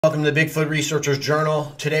Welcome to the Bigfoot Researcher's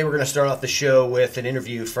Journal. Today we're going to start off the show with an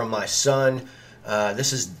interview from my son.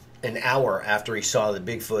 This is an hour after he saw the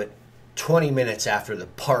Bigfoot, 20 minutes after the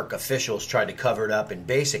park officials tried to cover it up and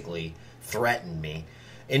basically threatened me.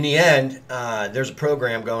 In the end, there's a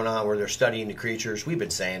program going on where they're studying the creatures. We've been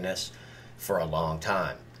saying this for a long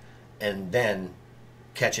time. And then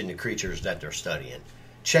catching the creatures that they're studying.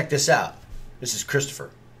 Check this out. This is Christopher.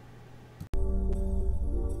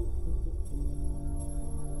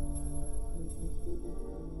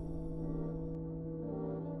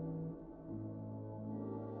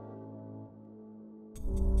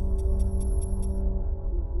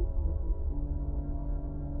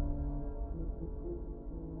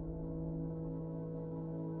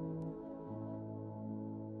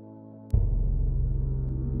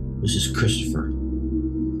 This is Christopher.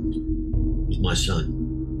 He's my son.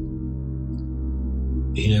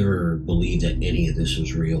 He never believed that any of this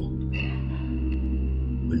was real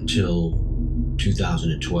until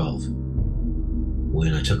 2012,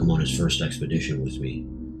 when I took him on his first expedition with me.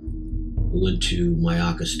 We went to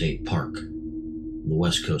Myakka State Park on the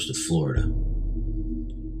west coast of Florida.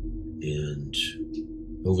 And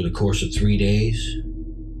over the course of 3 days,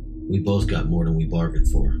 we both got more than we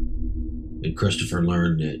bargained for. And Christopher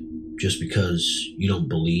learned that just because you don't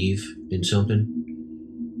believe in something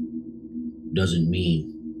doesn't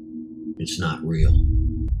mean it's not real.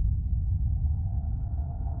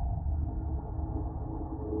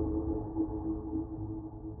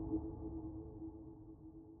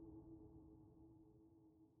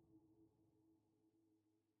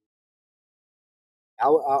 I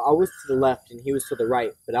was to the left and he was to the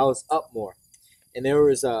right, but I was up more. And there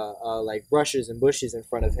was like brushes and bushes in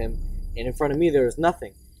front of him, and in front of me there was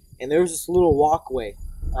nothing. And there was this little walkway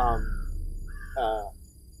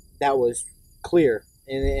that was clear.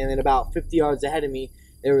 And then about 50 yards ahead of me,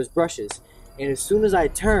 there was brushes. And as soon as I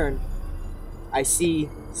turn, I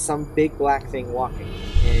see some big black thing walking.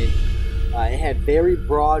 And it had very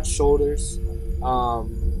broad shoulders.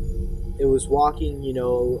 It was walking,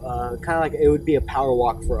 kind of like it would be a power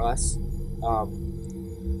walk for us. I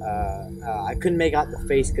couldn't make out the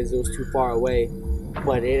face because it was too far away.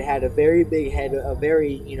 But it had a very big head, a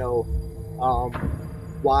very,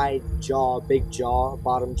 wide jaw, big jaw,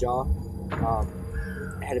 bottom jaw.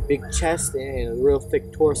 It had a big chest and a real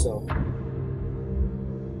thick torso.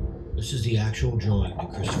 This is the actual drawing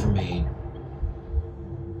that Christopher made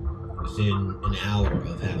within an hour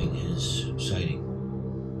of having his sighting.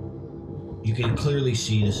 You can clearly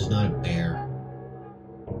see this is not a bear,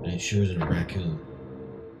 and it sure isn't a raccoon.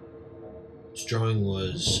 This drawing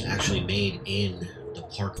was actually made in the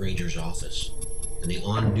park ranger's office, and the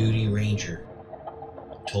on-duty ranger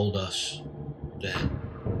told us that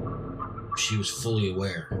she was fully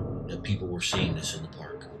aware that people were seeing this in the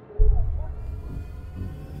park.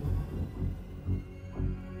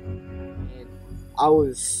 And I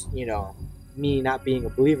was, me not being a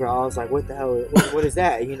believer, I was like, what the hell, what is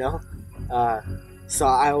that, So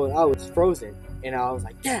I was frozen, and I was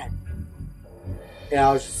like, Dad! And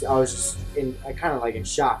I was just in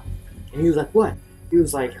shock. And he was like, what? I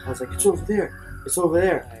was like, it's over there. It's over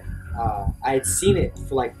there. I had seen it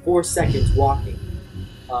for like 4 seconds walking.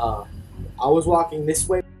 I was walking this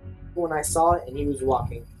way when I saw it, and he was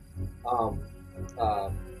walking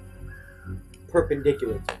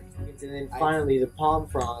perpendicular to me. And then finally, the palm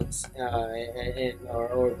fronds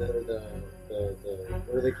or the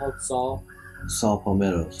what are they called? Saw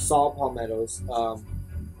palmettos. Saw palmettos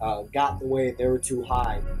got in the way. They were too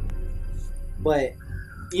high. But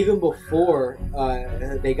even before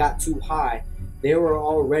they got too high, they were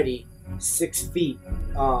already 6 feet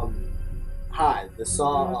high. The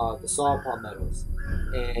saw palmettos,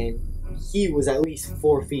 and he was at least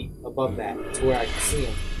 4 feet above that to where I could see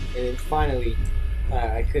him. And then finally,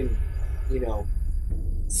 I couldn't,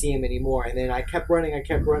 see him anymore. And then I kept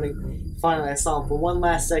running. Finally, I saw him for one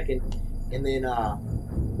last second, and then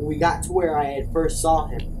we got to where I had first saw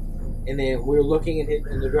him, and then we were looking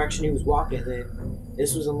in the direction he was walking. And then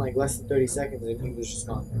this was in like less than 30 seconds, and he was just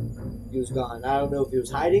gone. He was gone. I don't know if he was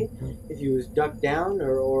hiding, if he was ducked down,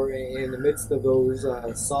 or in the midst of those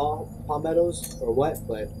saw palmettos, or what.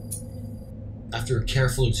 But after a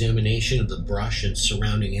careful examination of the brush and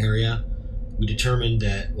surrounding area, we determined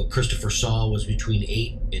that what Christopher saw was between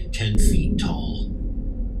 8 and 10 feet tall.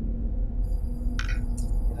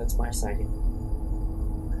 That's my sighting.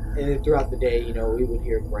 And then throughout the day, we would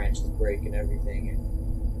hear branches break and everything.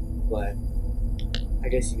 But I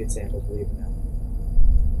guess you could say I don't believe in that.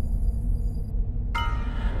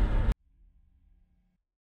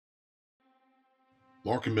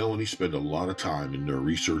 Mark and Melanie spend a lot of time in their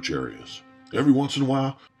research areas. Every once in a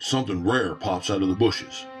while, something rare pops out of the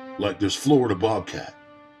bushes. like this Florida bobcat.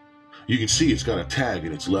 You can see it's got a tag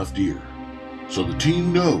in its left ear. So the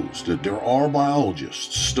team knows that there are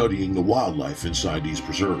biologists studying the wildlife inside these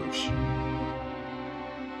preserves.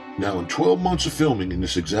 Now, in 12 months of filming in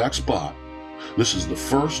this exact spot, this is the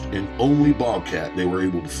first and only bobcat they were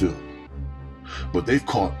able to film. But they've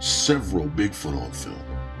caught several Bigfoot on film.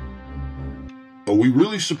 Are we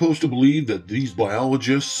really supposed to believe that these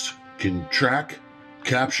biologists can track,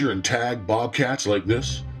 capture, and tag bobcats like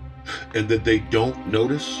this, and that they don't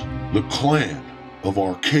notice the clan of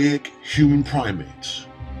archaic human primates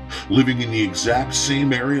living in the exact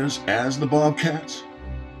same areas as the bobcats?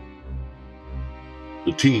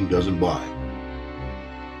 The team doesn't buy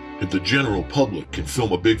it. If the general public can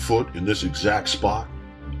film a Bigfoot in this exact spot,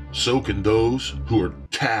 so can those who are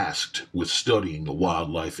tasked with studying the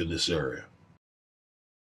wildlife in this area.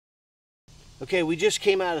 Okay, we just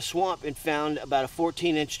came out of a swamp and found about a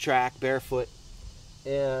 14-inch track barefoot,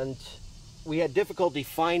 and we had difficulty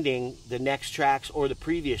finding the next tracks or the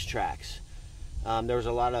previous tracks. There was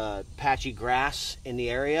a lot of patchy grass in the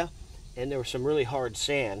area, and there was some really hard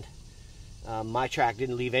sand. My track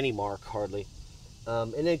didn't leave any mark, hardly.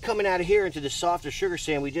 And then coming out of here into the softer sugar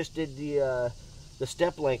sand, we just did the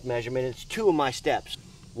step length measurement. It's 2 of my steps.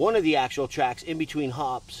 One of the actual tracks in between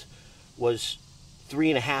hops was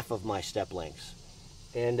 3.5 of my step lengths.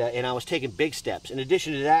 And I was taking big steps. In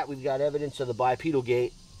addition to that, we've got evidence of the bipedal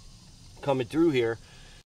gait coming through here.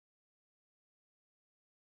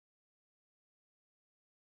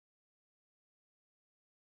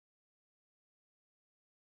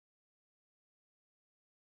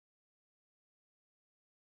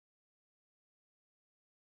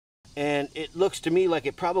 And it looks to me like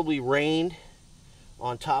it probably rained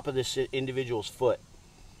on top of this individual's foot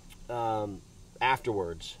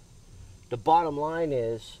afterwards. The bottom line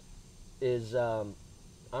is I'm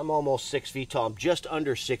almost 6 feet tall. I'm just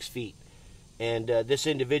under 6 feet. And this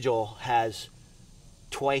individual has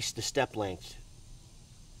twice the step length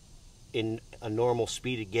in a normal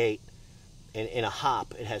speeded gait. And in a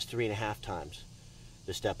hop, it has 3.5 times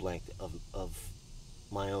the step length of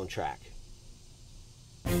my own track.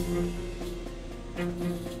 Okay.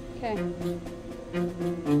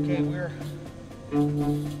 Okay,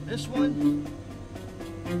 this one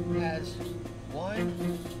has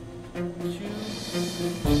 1, 2,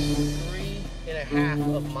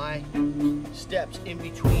 3.5 of my steps in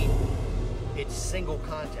between its single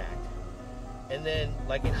contact. And then,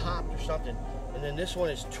 like it hopped or something. And then this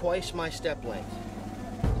one is twice my step length.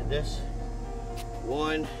 To this,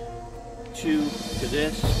 1, 2, to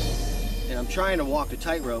this. And I'm trying to walk the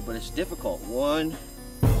tightrope, but it's difficult. 1,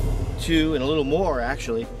 2, and a little more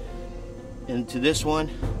actually. And to this one.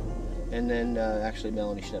 And then actually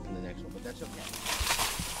Melanie stepped in the next one, but that's okay.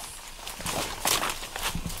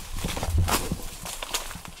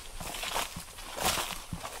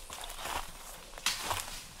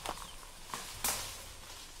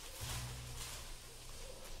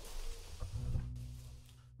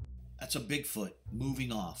 That's a Bigfoot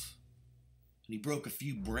moving off. And he broke a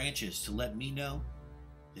few branches to let me know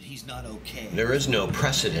that he's not okay. There is no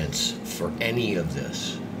precedence for any of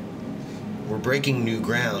this. We're breaking new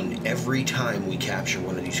ground every time we capture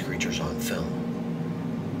one of these creatures on film.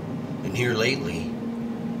 And here lately,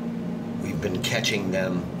 we've been catching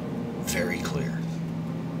them very clear.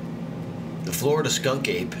 The Florida skunk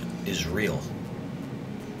ape is real,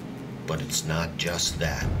 but it's not just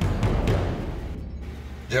that.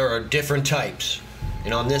 There are different types,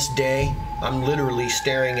 and on this day, I'm literally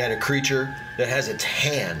staring at a creature that has its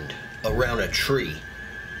hand around a tree.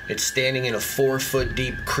 It's standing in a 4-foot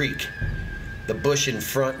deep creek. The bush in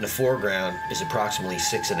front in the foreground is approximately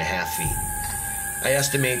 6.5 feet. I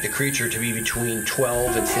estimate the creature to be between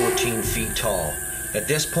 12 and 14 feet tall. At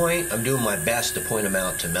this point, I'm doing my best to point him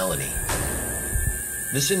out to Melanie.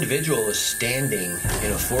 This individual is standing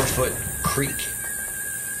in a 4-foot creek.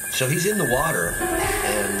 So he's in the water,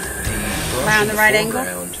 and the brush in the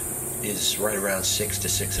foreground is right around 6 to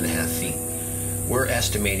 6.5 feet. We're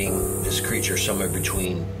estimating this creature somewhere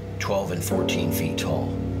between 12 and 14 feet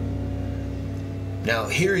tall. Now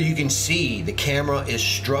here you can see the camera is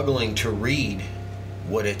struggling to read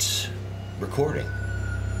what it's recording.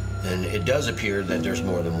 And it does appear that there's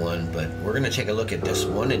more than one, but we're going to take a look at this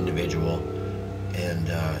one individual,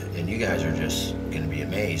 and you guys are just going to be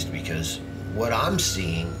amazed, because what I'm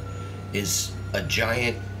seeing is a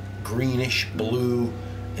giant greenish blue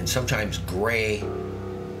and sometimes gray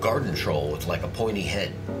garden troll with like a pointy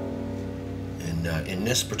head. And in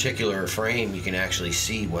this particular frame, you can actually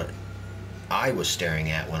see what I was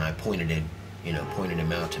staring at when I pointed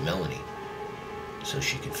him out to Melanie, so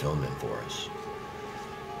she could film him for us.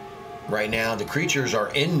 Right now, the creatures are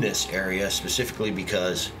in this area specifically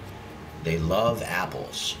because they love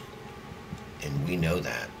apples, and we know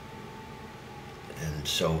that. And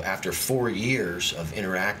so after 4 years of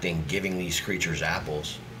interacting, giving these creatures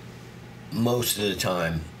apples, most of the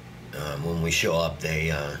time when we show up,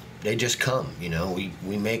 they just come. You know,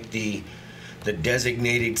 we make the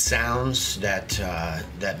designated sounds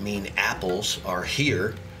that mean apples are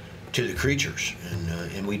here to the creatures,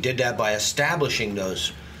 and we did that by establishing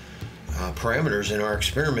those parameters in our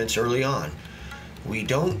experiments early on. We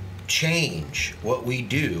don't change what we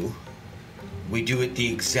do. We do it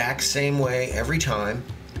the exact same way every time,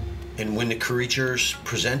 and when the creatures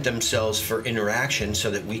present themselves for interaction so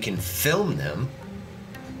that we can film them,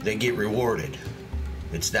 they get rewarded.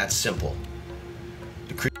 It's that simple.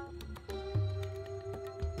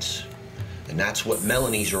 And that's what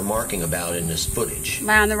Melanie's remarking about in this footage. Am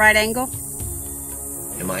I on the right angle?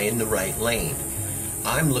 Am I in the right lane?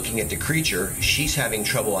 I'm looking at the creature, she's having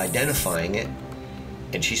trouble identifying it,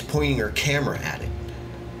 and she's pointing her camera at it.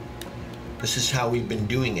 This is how we've been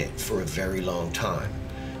doing it for a very long time.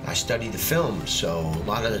 I study the film, so a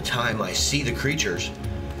lot of the time I see the creatures,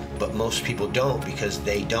 but most people don't because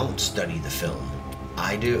they don't study the film.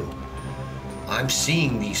 I do. I'm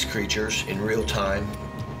seeing these creatures in real time,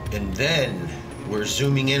 and then we're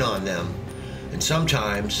zooming in on them, and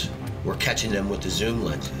sometimes we're catching them with the zoom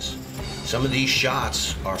lenses. Some of these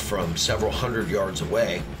shots are from several hundred yards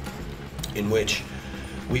away, in which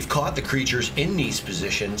we've caught the creatures in these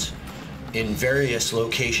positions in various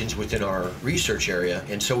locations within our research area,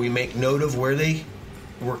 and so we make note of where they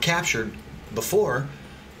were captured before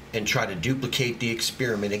and try to duplicate the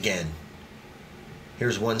experiment again.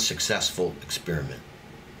 Here's one successful experiment.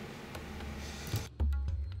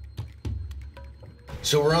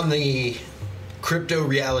 So we're on the crypto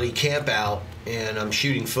reality campout, and I'm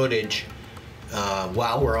shooting footage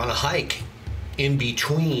while we're on a hike in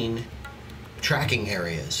between tracking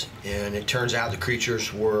areas, and it turns out the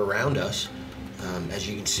creatures were around us. As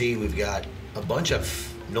you can see, we've got a bunch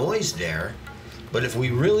of noise there, but if we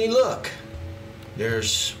really look,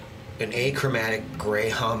 there's an achromatic gray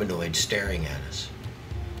hominoid staring at us.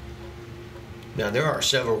 Now, there are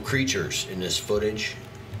several creatures in this footage.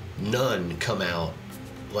 None come out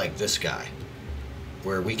like this guy,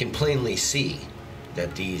 where we can plainly see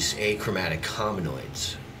that these achromatic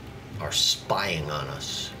hominoids are spying on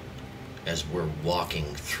us as we're walking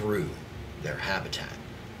through their habitat.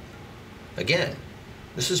 Again,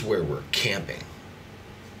 this is where we're camping.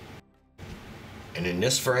 And in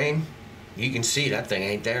this frame, you can see that thing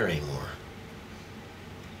ain't there anymore.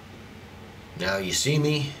 Now you see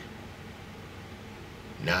me,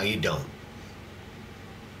 now you don't.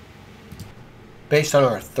 Based on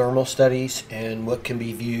our thermal studies and what can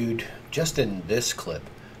be viewed just in this clip,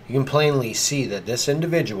 you can plainly see that this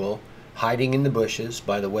individual hiding in the bushes,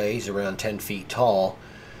 by the way, he's around 10 feet tall,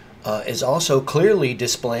 is also clearly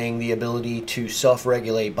displaying the ability to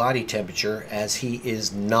self-regulate body temperature, as he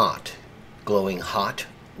is not glowing hot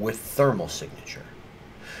with thermal signature.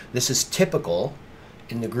 This is typical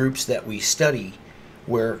in the groups that we study,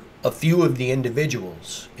 where a few of the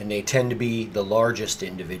individuals, and they tend to be the largest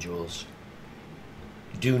individuals,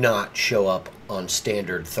 do not show up on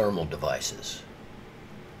standard thermal devices.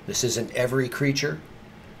 This isn't every creature,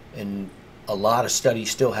 and a lot of study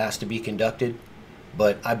still has to be conducted,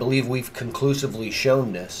 but I believe we've conclusively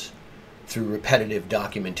shown this through repetitive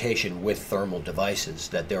documentation with thermal devices,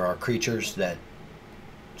 that there are creatures that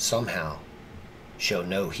somehow show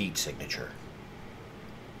no heat signature,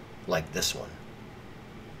 like this one.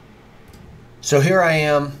 So here I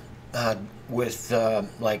am with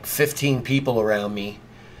like 15 people around me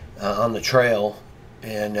on the trail,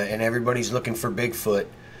 and everybody's looking for Bigfoot,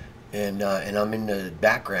 and I'm in the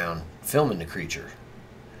background filming the creature.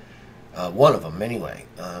 One of them, anyway.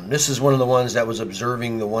 This is one of the ones that was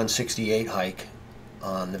observing the 168 hike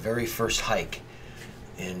on the very first hike,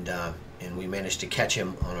 and we managed to catch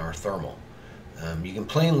him on our thermal. You can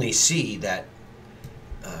plainly see that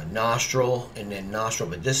nostril and then nostril,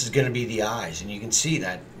 but this is going to be the eyes, and you can see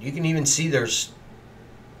that. You can even see there's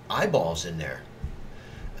eyeballs in there.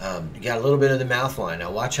 You got a little bit of the mouth line.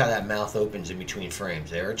 Now watch how that mouth opens in between frames.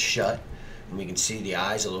 There it's shut, and we can see the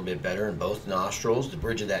eyes a little bit better in both nostrils, the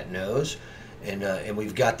bridge of that nose, and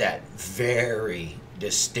we've got that very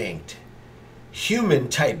distinct human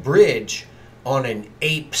type bridge on an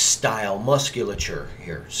ape style musculature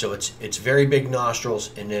here. So it's very big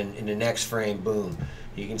nostrils, and then in the next frame, boom,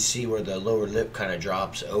 you can see where the lower lip kind of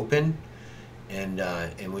drops open,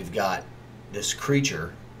 and we've got this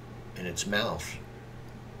creature, and its mouth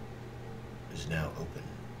is now open.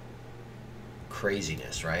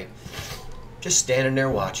 Craziness, right? just standing there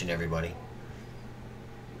watching everybody.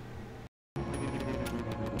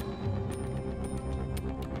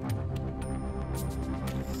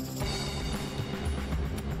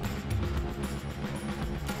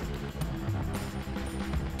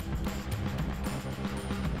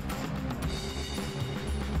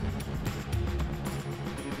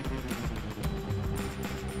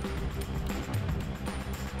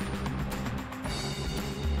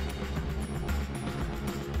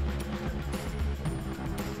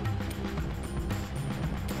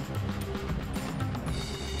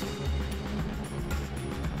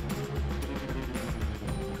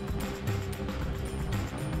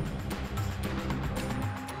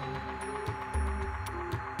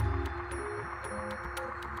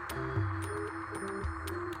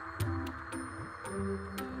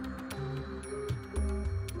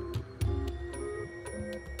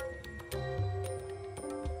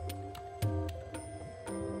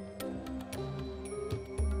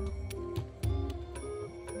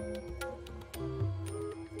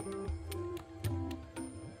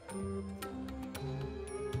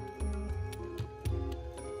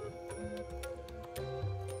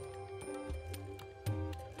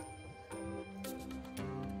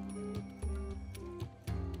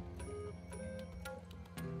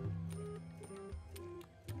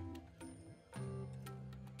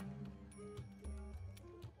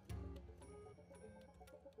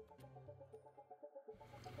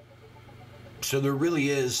 So there really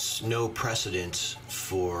is no precedence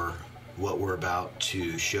for what we're about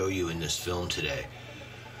to show you in this film today.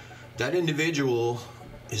 That individual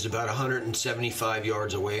is about 175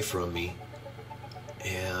 yards away from me,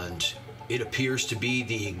 and it appears to be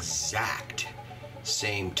the exact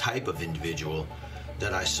same type of individual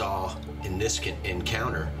that I saw in this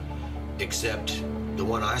encounter, except the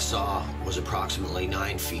one I saw was approximately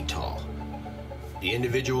 9 feet tall. The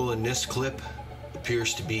individual in this clip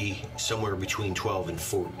appears to be somewhere between 12 and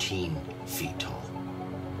 14 feet tall.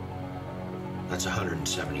 That's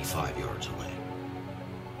 175 yards away.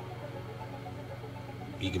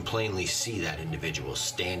 You can plainly see that individual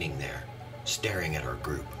standing there, staring at our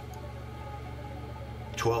group.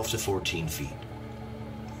 12 to 14 feet.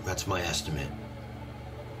 That's my estimate.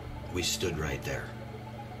 We stood right there.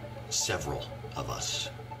 Several of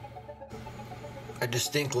us. I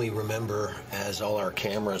distinctly remember as all our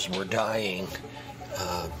cameras were dying,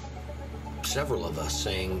 several of us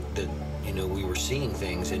saying that, you know, we were seeing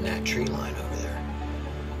things in that tree line over there.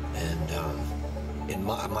 And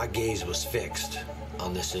my gaze was fixed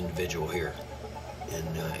on this individual here.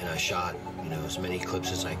 And I shot, you know, as many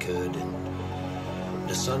clips as I could. And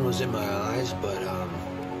the sun was in my eyes, but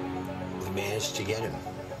we managed to get him.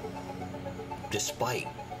 Despite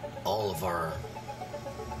all of our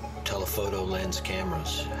telephoto lens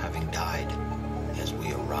cameras having died as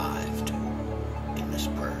we arrived in this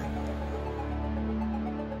prairie.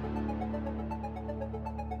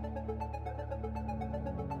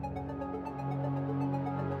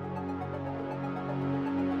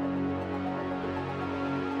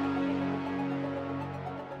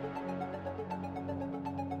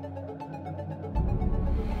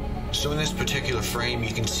 So in this particular frame,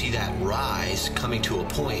 you can see that rise coming to a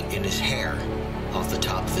point in his hair off the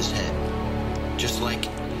top of his head, just like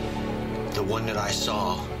the one that I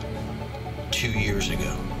saw 2 years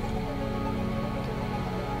ago.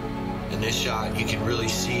 In this shot, you can really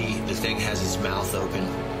see the thing has its mouth open,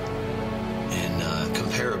 and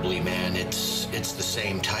comparably, man, it's the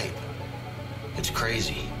same type. It's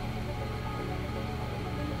crazy.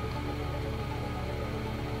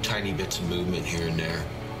 Tiny bits of movement here and there,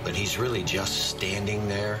 but he's really just standing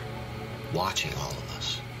there watching all of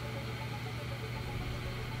us.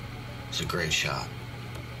 It's a great shot.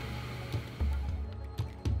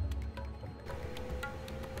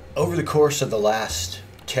 Over the course of the last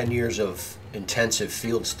 10 years of intensive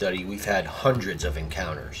field study, we've had hundreds of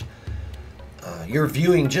encounters. You're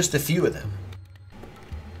viewing just a few of them.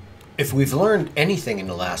 If we've learned anything in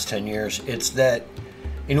the last 10 years, it's that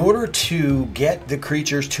in order to get the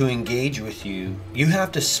creatures to engage with you, you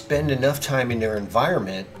have to spend enough time in their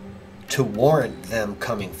environment to warrant them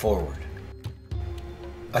coming forward.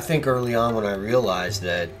 I think early on when I realized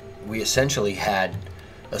that we essentially had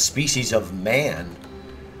a species of man,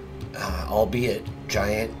 albeit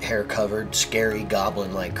giant, hair-covered, scary,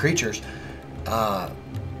 goblin-like creatures,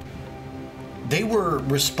 they were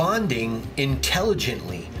responding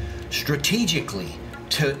intelligently, strategically,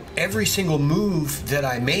 to every single move that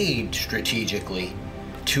I made strategically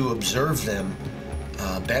to observe them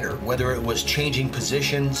better. Whether it was changing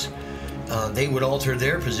positions, they would alter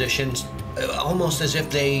their positions almost as if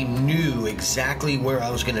they knew exactly where I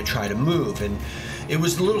was going to try to move. And it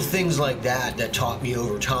was the little things like that that taught me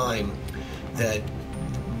over time that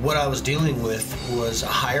what I was dealing with was a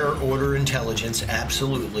higher order intelligence,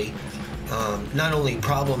 absolutely. Not only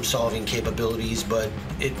problem-solving capabilities, but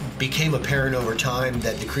it became apparent over time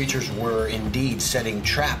that the creatures were indeed setting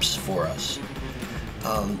traps for us.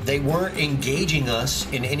 They weren't engaging us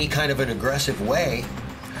in any kind of an aggressive way,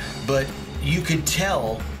 but you could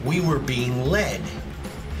tell we were being led.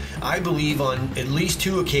 I believe on at least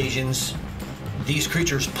 2 occasions, these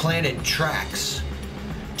creatures planted tracks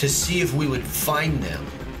to see if we would find them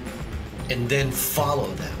and then follow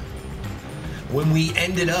them. When we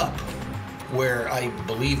ended up where I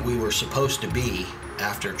believe we were supposed to be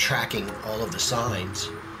after tracking all of the signs,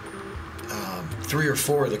 3 or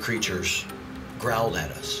 4 of the creatures growled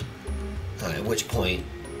at us, at which point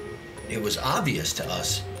it was obvious to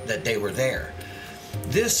us that they were there.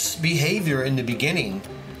 This behavior in the beginning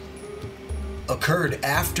occurred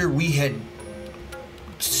after we had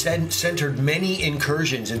centered many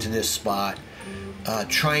incursions into this spot,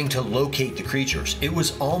 trying to locate the creatures. It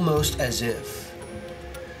was almost as if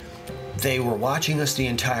they were watching us the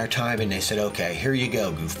entire time and they said, okay, here you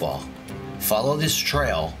go, goofball. Follow this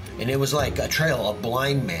trail. And it was like a trail a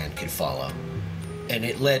blind man could follow. And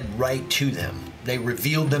it led right to them. They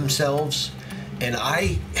revealed themselves, and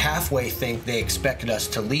I halfway think they expected us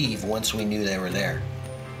to leave once we knew they were there.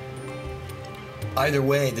 Either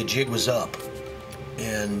way, the jig was up,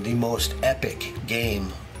 and the most epic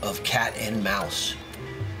game of cat and mouse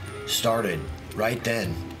started right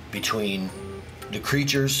then between the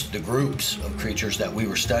creatures, the groups of creatures that we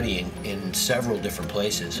were studying in several different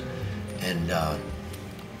places, and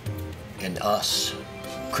us,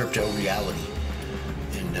 crypto reality.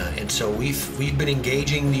 And so we've been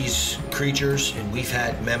engaging these creatures, and we've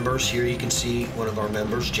had members here. You can see one of our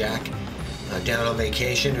members, Jack, down on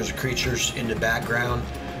vacation. There's creatures in the background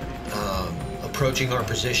approaching our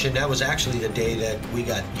position. That was actually the day that we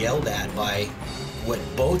got yelled at by what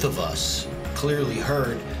both of us clearly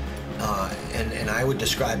heard, and I would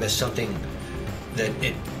describe as something that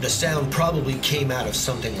the sound probably came out of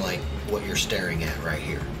something like what you're staring at right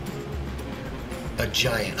here. A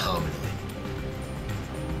giant hominoid.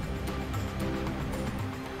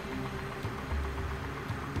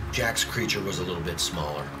 Jack's creature was a little bit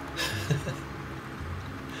smaller.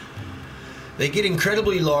 They get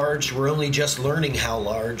incredibly large. We're only just learning how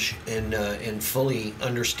large, and fully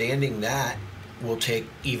understanding that will take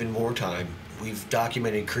even more time. We've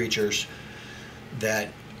documented creatures that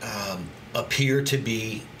appear to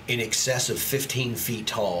be in excess of 15 feet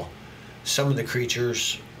tall. Some of the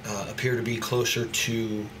creatures appear to be closer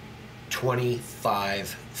to 25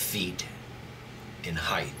 feet in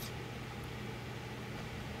height.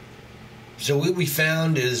 So what we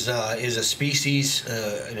found is a species,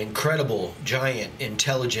 an incredible, giant,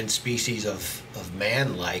 intelligent species of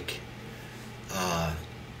man-like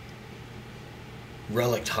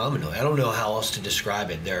relict hominoid. I don't know how else to describe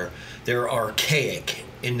it. They're archaic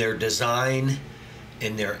in their design,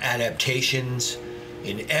 in their adaptations,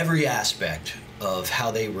 in every aspect of how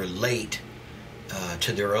they relate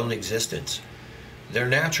to their own existence. They're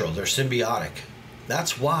natural. They're symbiotic.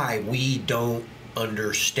 That's why we don't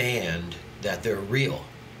understand that they're real.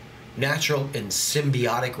 Natural and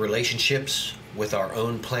symbiotic relationships with our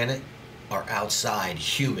own planet are outside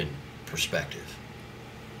human perspective.